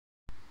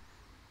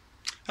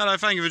Hello,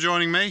 thank you for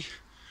joining me.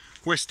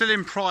 We're still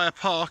in Prior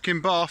Park in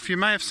Bath. You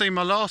may have seen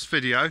my last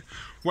video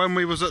when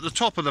we was at the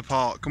top of the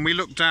park and we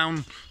looked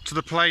down to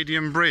the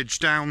Palladian Bridge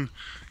down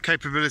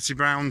Capability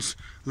Brown's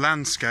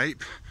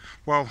landscape.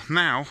 Well,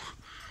 now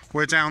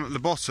we're down at the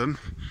bottom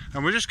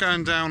and we're just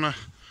going down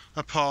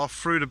a path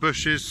through the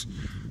bushes,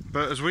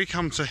 but as we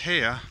come to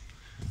here,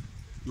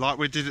 like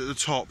we did at the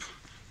top,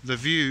 the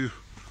view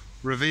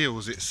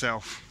reveals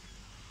itself.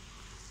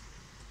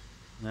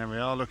 There we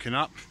are, looking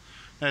up.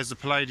 There's the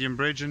Palladian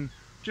Bridge, and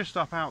just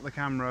up out the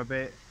camera a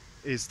bit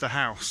is the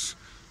house.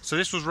 So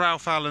this was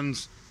Ralph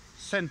Allen's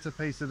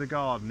centrepiece of the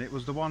garden. It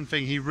was the one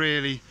thing he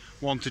really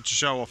wanted to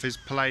show off, his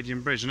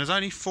Palladian Bridge. And there's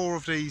only 4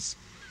 of these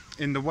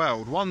in the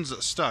world. One's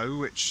at Stowe,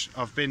 which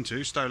I've been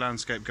to, Stowe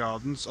Landscape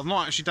Gardens. I've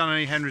not actually done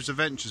any Henry's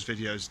Adventures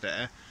videos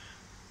there,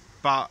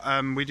 but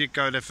we did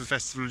go there for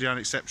Festival of the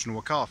Unexceptional,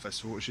 a car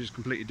festival, which is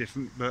completely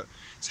different, but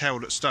it's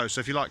held at Stowe. So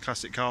if you like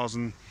classic cars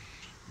and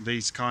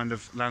these kind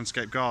of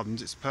landscape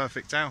gardens, it's a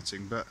perfect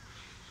outing. But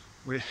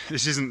we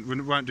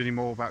won't do any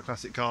more about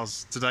classic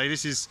cars today.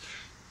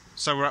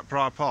 So we're at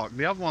Prior Park.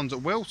 The other one's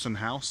at Wilton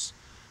House,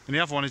 and the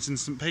other one is in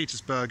St.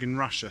 Petersburg in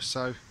Russia.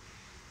 So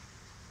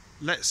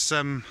let's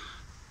I'm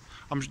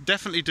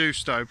definitely do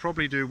Stowe,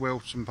 probably do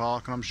Wilton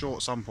Park, and I'm sure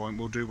at some point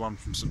we'll do one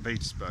from St.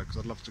 Petersburg because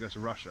I'd love to go to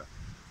Russia.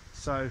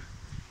 So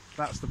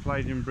that's the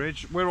Palladian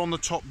Bridge. We're on the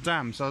top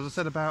dam. So as I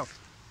said about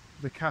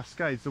the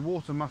cascades, the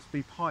water must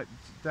be piped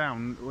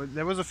down.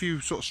 There was a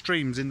few sort of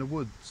streams in the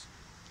woods,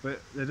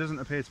 but there doesn't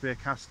appear to be a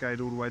cascade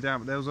all the way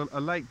down. But there was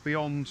a lake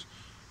beyond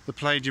the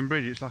Palladian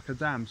Bridge. It's like a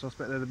dam, so I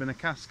expect there'd have been a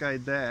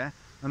cascade there,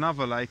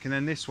 another lake, and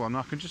then this one.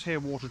 I can just hear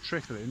water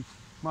trickling.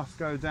 Must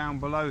go down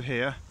below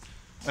here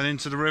and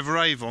into the River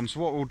Avon.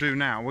 So what we'll do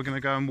now, we're going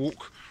to go and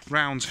walk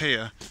round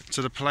here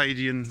to the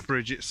Palladian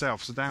Bridge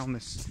itself. So down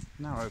this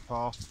narrow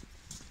path,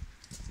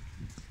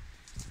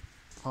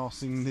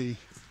 passing the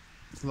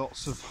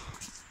lots of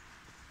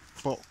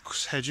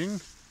box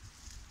hedging.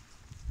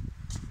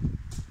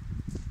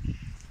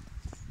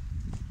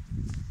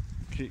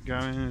 Keep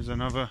going, there's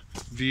another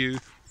view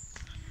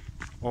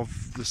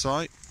of the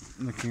site.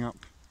 Looking up,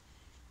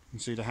 you can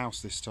see the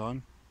house this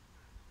time.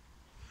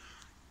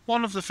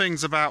 One of the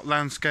things about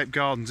landscape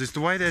gardens is the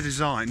way they're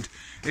designed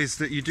is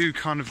that you do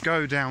kind of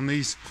go down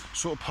these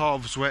sort of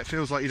paths where it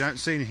feels like you don't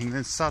see anything,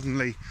 then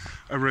suddenly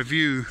a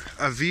view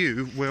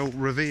will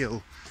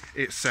reveal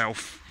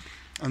itself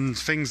and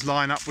things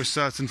line up with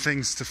certain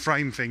things to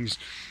frame things.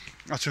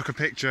 I took a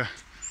picture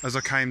as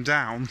I came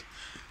down.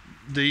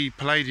 The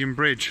Palladian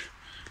Bridge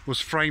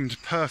was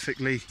framed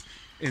perfectly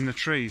in the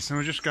trees, and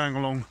we're just going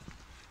along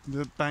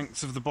the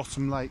banks of the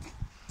bottom lake.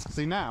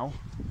 See, now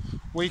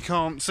we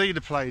can't see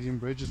the Palladian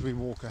Bridge as we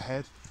walk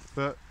ahead,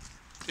 but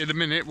in a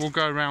minute we'll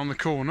go around the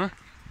corner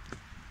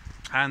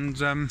and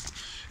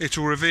it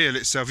will reveal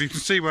itself. You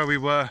can see where we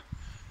were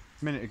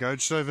a minute ago,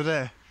 just over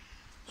there.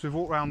 So we've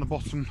walked around the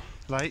bottom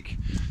lake.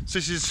 So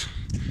this is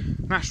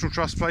National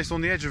Trust Place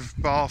on the edge of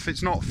Bath.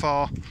 It's not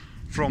far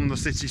from the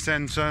city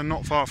centre,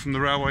 not far from the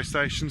railway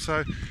station,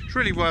 so it's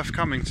really worth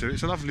coming to.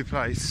 It's a lovely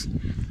place.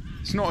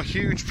 It's not a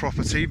huge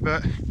property,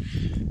 but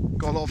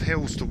got a lot of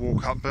hills to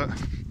walk up, but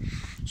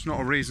it's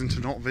not a reason to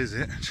not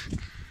visit.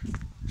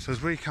 So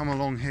as we come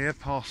along here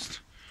past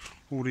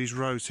all these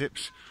rose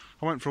hips,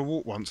 I went for a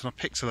walk once and I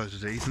picked a load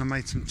of these and I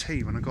made some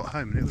tea when I got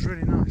home, and it was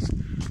really nice.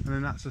 And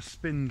then that's a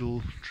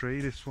spindle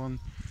tree, this one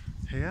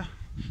here.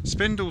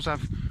 Spindles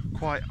have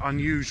quite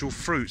unusual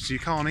fruits, so you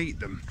can't eat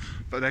them,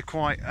 but they're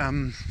quite a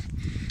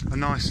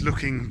nice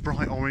looking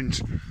bright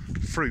orange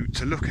fruit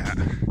to look at.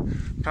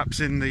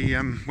 Perhaps in the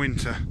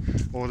winter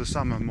or the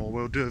summer more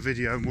we'll do a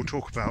video and we'll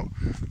talk about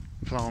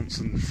plants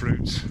and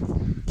fruits,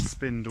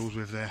 spindles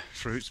with their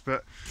fruits.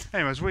 But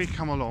anyways, we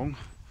come along,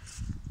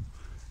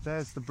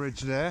 there's the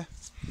bridge there,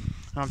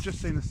 and I've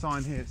just seen a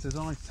sign here, it says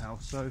Ice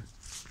House, so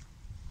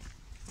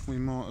we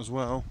might as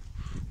well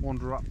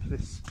wander up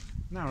this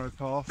narrow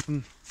path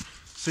and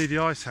see the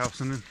ice house,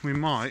 and then we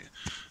might,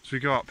 as we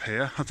go up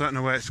here, I don't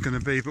know where it's going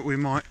to be, but we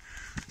might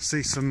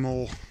see some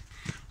more.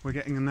 We're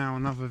getting now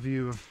another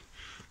view of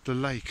the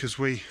lake as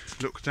we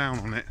look down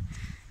on it.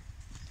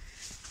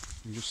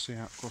 You can just see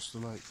out across the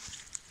lake.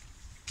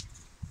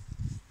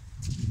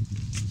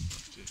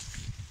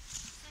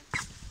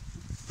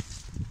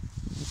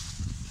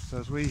 So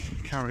as we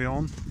carry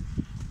on,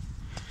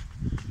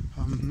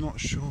 I'm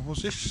not sure,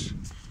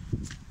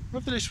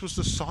 whether this was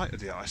the site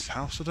of the ice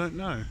house, I don't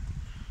know.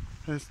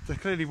 There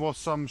clearly was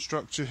some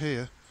structure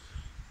here.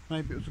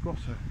 Maybe it was a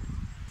grotto.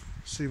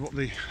 See what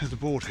the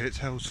board here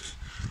tells us.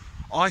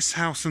 Ice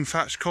house and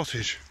thatched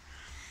cottage.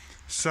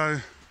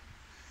 So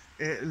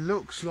it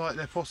looks like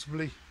there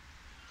possibly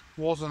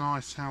was an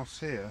ice house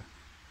here.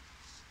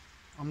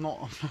 I'm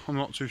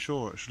not too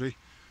sure actually.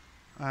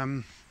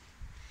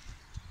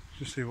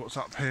 Just see what's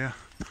up here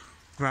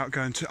without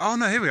going to. Oh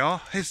no, here we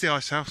are. Here's the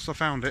ice house. I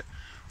found it.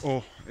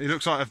 Or it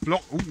looks like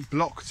they've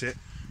blocked it,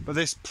 but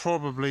this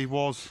probably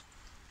was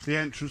the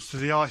entrance to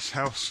the ice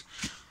house.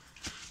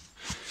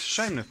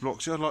 Shame they've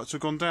blocked it. I'd like to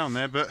have gone down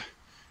there, but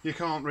you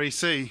can't really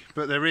see.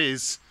 But there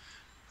is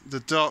the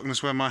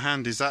darkness where my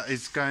hand is, that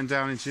is going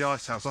down into the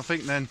ice house. I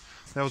think then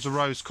there was a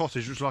rose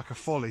cottage, which was like a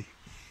folly.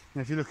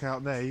 And if you look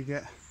out there, you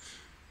get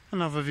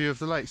another view of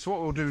the lake. So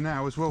what we'll do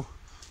now is we'll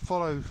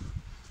follow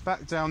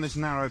back down this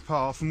narrow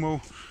path and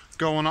we'll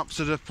go on up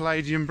to the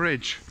Palladian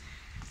Bridge.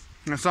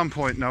 And at some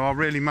point, though, I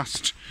really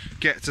must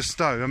get to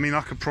Stowe. I mean,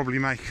 I could probably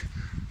make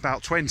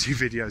about 20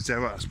 videos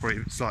there. Well, that's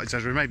probably slightly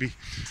exaggerated. Maybe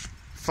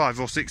 5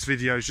 or 6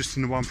 videos just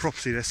in the one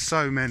property. There's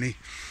so many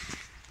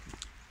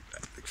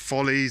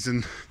follies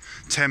and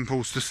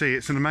temples to see.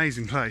 It's an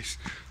amazing place.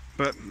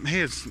 But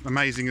here's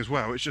amazing as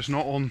well. It's just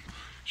not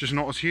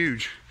as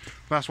huge.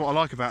 That's what I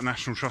like about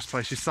National Trust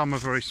places. Some are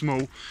very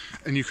small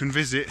and you can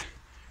visit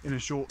in a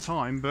short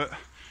time, but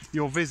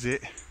your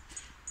visit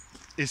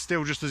is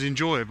still just as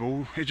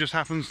enjoyable. It just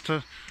happens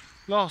to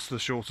last a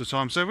shorter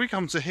time. So we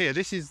come to here.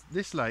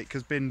 This lake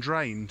has been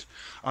drained.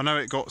 I know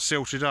it got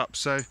silted up,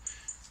 so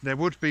there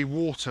would be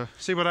water.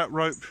 See where that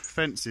rope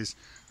fence is?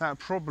 That would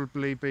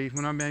probably be,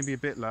 well, maybe a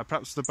bit lower.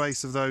 Perhaps the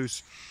base of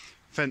those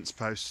fence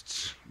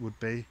posts would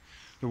be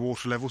the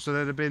water level. So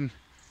there'd have been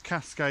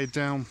cascade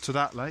down to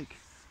that lake,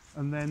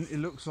 and then it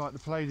looks like the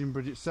Palladian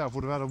Bridge itself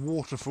would have had a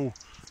waterfall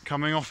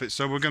coming off it.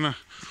 So we're going to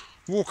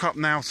walk up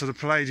now to the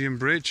Palladian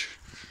Bridge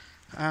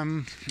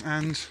and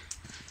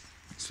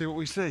see what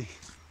we see.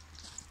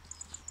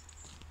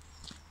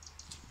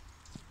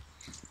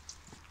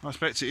 I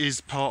expect it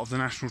is part of the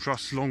National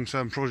Trust's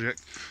long-term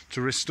project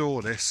to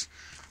restore this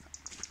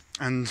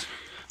and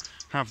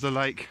have the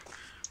lake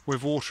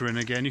with water in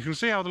again. You can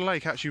see how the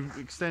lake actually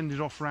extended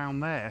off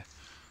round there.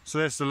 So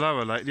there's the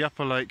lower lake. The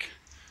upper lake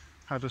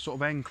had a sort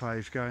of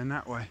enclave going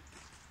that way.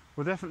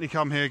 We'll definitely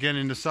come here again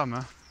in the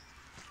summer.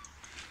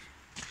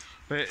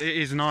 But it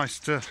is nice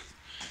to...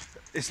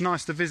 It's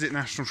nice to visit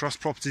National Trust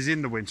properties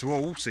in the winter, or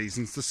all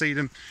seasons, to see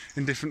them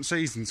in different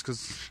seasons,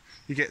 because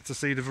you get to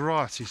see the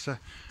variety. So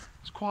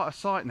it's quite a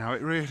sight now.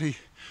 It really...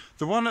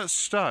 The one at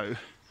Stowe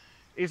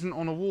isn't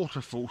on a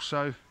waterfall,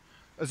 so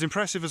as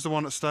impressive as the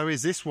one at Stowe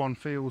is, this one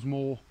feels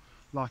more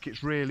like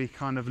it's really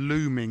kind of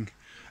looming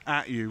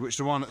at you, which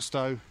the one at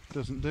Stowe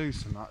doesn't do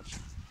so much.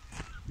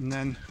 And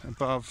then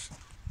above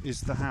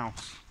is the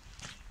house.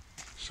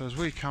 So as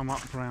we come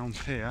up round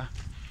here,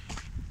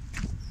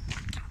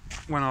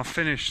 when I've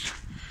finished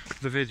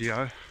the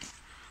video,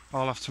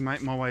 I'll have to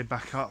make my way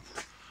back up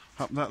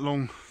that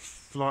long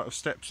flight of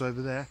steps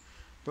over there.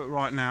 But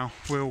right now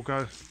we'll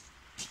go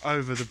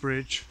over the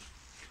bridge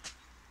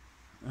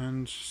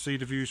and see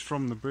the views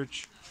from the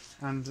bridge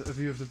and a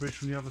view of the bridge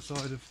from the other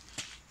side of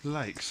the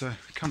lake. So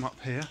come up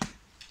here.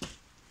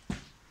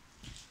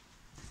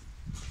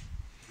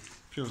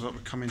 Feels like we're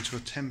coming to a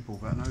temple,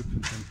 but an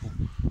open temple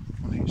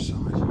on each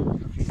side.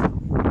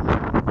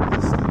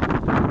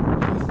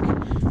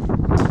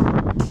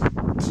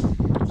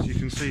 So you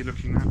can see,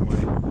 looking that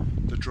way,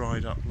 the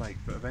dried up lake,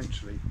 but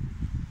eventually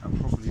that'll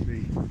probably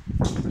be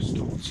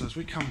restored. So as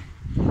we come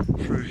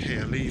through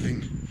here,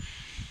 leaving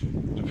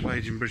the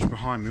Palladian Bridge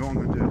behind me, what I'm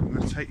going to do, I'm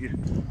going to take you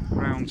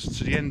round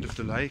to the end of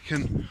the lake,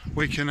 and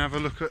we can have a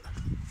look at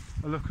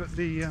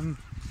the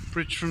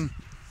bridge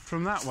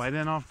from that way.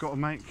 Then I've got to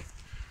make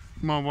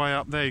my way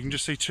up there. You can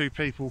just see 2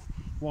 people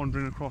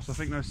wandering across. I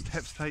think those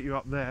steps take you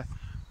up there,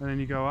 and then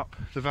you go up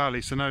the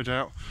valley. So no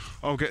doubt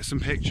I'll get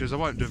some pictures. I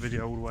won't do a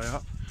video all the way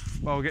up,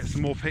 but I'll get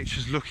some more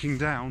pictures looking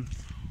down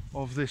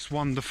of this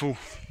wonderful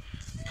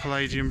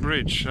Palladian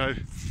Bridge. So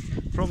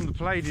from the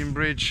Palladian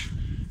Bridge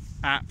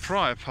at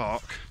Prior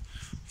Park,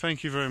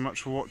 thank you very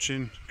much for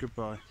watching.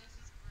 Goodbye.